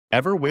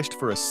Ever wished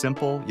for a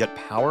simple yet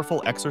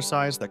powerful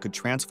exercise that could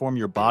transform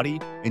your body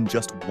in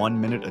just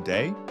 1 minute a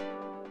day?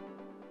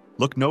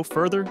 Look no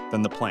further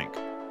than the plank.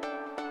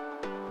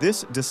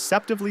 This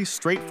deceptively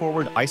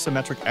straightforward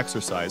isometric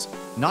exercise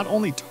not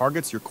only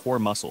targets your core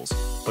muscles,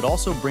 but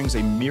also brings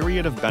a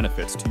myriad of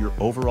benefits to your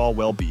overall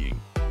well-being.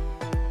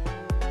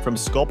 From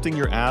sculpting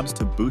your abs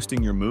to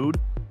boosting your mood,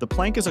 the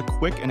plank is a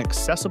quick and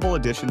accessible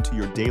addition to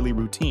your daily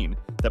routine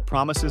that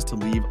promises to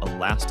leave a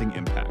lasting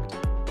impact.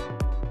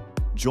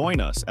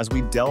 Join us as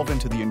we delve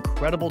into the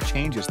incredible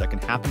changes that can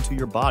happen to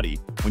your body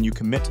when you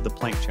commit to the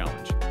plank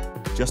challenge.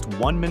 Just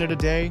 1 minute a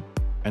day,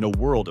 and a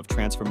world of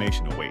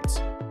transformation awaits.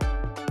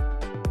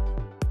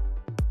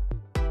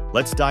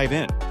 Let's dive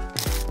in.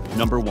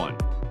 Number 1.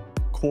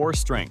 Core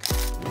strength.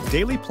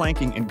 Daily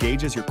planking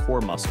engages your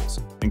core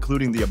muscles,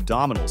 including the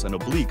abdominals and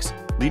obliques,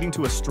 leading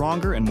to a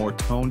stronger and more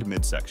toned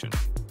midsection.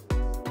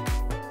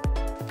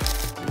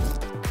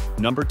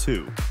 Number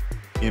 2.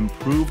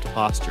 Improved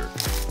posture.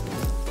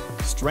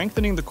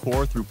 Strengthening the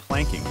core through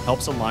planking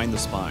helps align the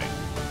spine,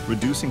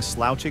 reducing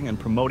slouching and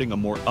promoting a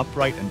more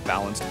upright and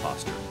balanced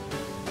posture.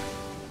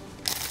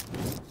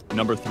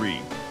 Number 3.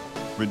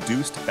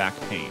 Reduced back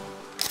pain.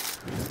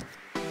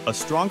 A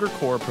stronger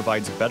core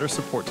provides better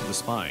support to the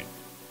spine,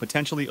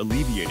 potentially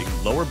alleviating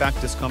lower back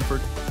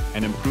discomfort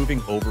and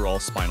improving overall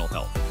spinal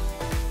health.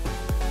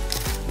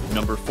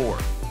 Number 4.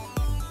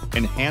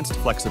 Enhanced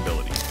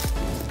flexibility.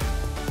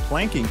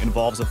 Planking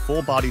involves a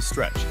full body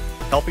stretch,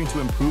 helping to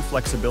improve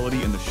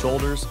flexibility in the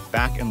shoulders,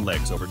 back, and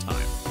legs over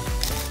time.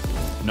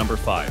 Number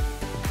 5.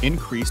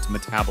 Increased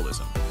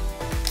metabolism.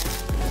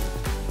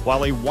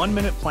 While a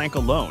 1-minute plank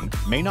alone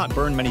may not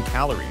burn many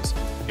calories,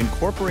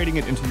 incorporating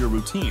it into your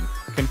routine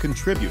can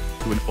contribute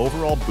to an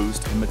overall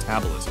boost in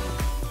metabolism.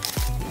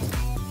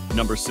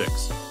 Number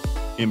 6.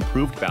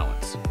 Improved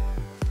balance.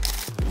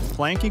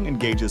 Planking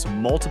engages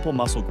multiple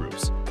muscle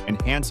groups,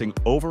 enhancing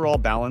overall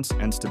balance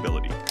and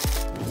stability.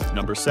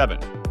 Number 7.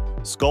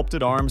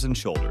 Sculpted arms and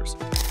shoulders.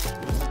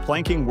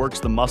 Planking works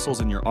the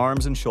muscles in your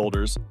arms and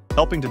shoulders,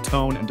 helping to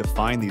tone and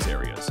define these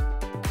areas.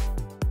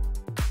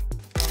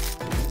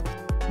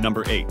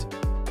 Number 8.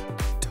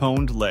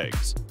 Toned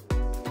legs.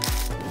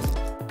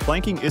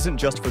 Planking isn't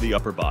just for the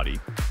upper body,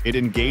 it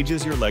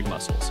engages your leg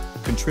muscles,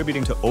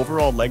 contributing to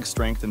overall leg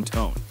strength and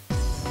tone.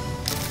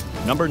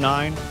 Number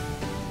 9.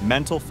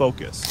 Mental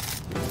focus.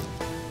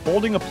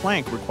 Holding a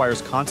plank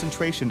requires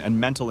concentration and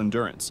mental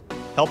endurance,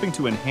 helping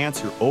to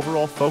enhance your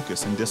overall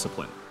focus and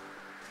discipline.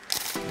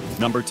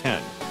 Number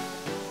 10.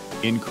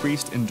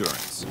 Increased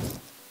endurance.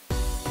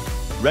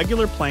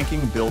 Regular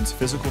planking builds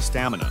physical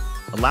stamina,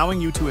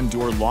 allowing you to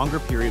endure longer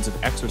periods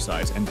of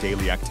exercise and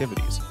daily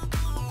activities.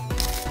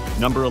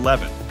 Number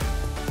 11.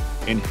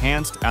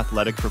 Enhanced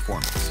athletic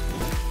performance.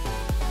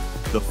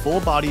 The full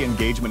body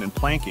engagement in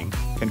planking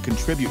can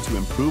contribute to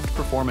improved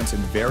performance in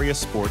various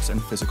sports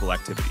and physical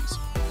activities.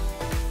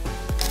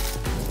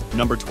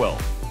 Number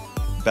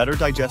 12. Better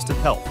digestive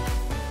health.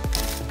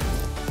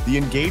 The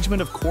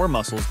engagement of core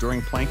muscles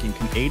during planking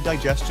can aid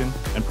digestion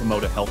and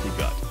promote a healthy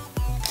gut.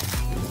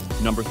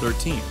 Number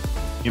 13.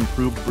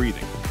 Improved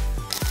breathing.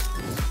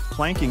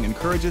 Planking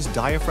encourages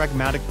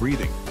diaphragmatic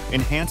breathing,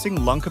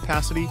 enhancing lung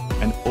capacity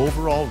and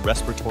overall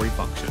respiratory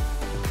function.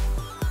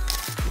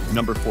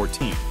 Number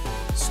 14.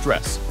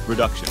 Stress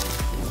reduction.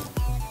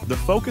 The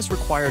focus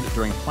required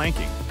during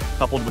planking,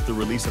 coupled with the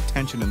release of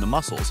tension in the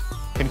muscles,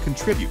 can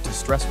contribute to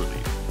stress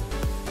relief.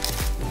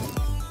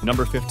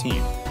 Number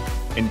 15.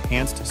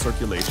 Enhanced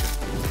circulation.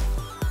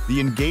 The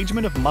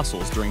engagement of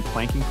muscles during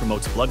planking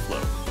promotes blood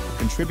flow,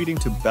 contributing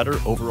to better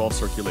overall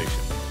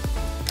circulation.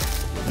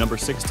 Number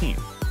 16.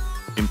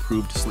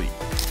 Improved sleep.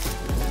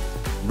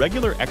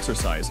 Regular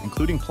exercise,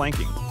 including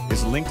planking,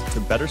 is linked to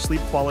better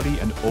sleep quality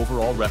and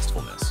overall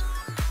restfulness.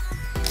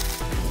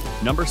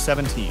 Number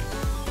 17.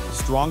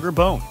 Stronger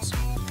bones.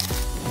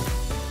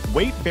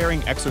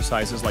 Weight-bearing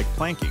exercises like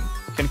planking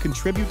can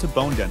contribute to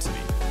bone density,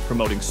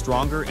 promoting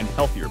stronger and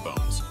healthier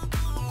bones.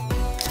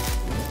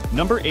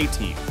 Number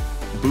 18.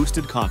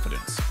 Boosted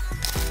confidence.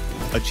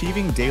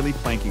 Achieving daily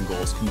planking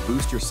goals can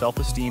boost your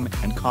self-esteem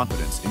and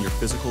confidence in your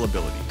physical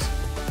abilities.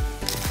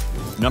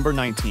 Number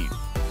 19.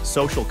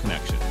 Social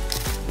connection.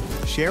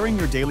 Sharing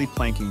your daily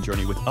planking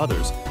journey with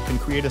others can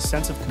create a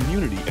sense of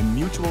community and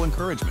mutual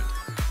encouragement.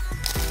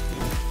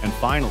 And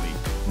finally,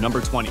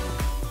 number 20.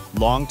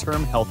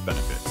 Long-term health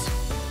benefits.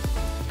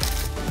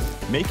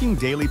 Making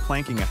daily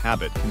planking a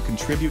habit can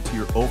contribute to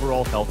your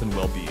overall health and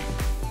well-being,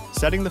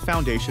 setting the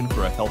foundation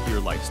for a healthier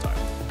lifestyle.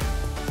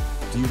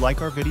 Do you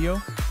like our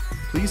video?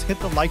 Please hit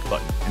the like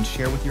button and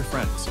share with your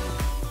friends.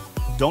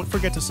 Don't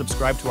forget to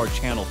subscribe to our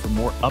channel for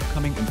more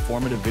upcoming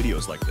informative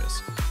videos like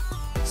this.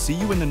 See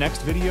you in the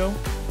next video.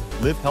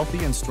 Live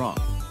healthy and strong.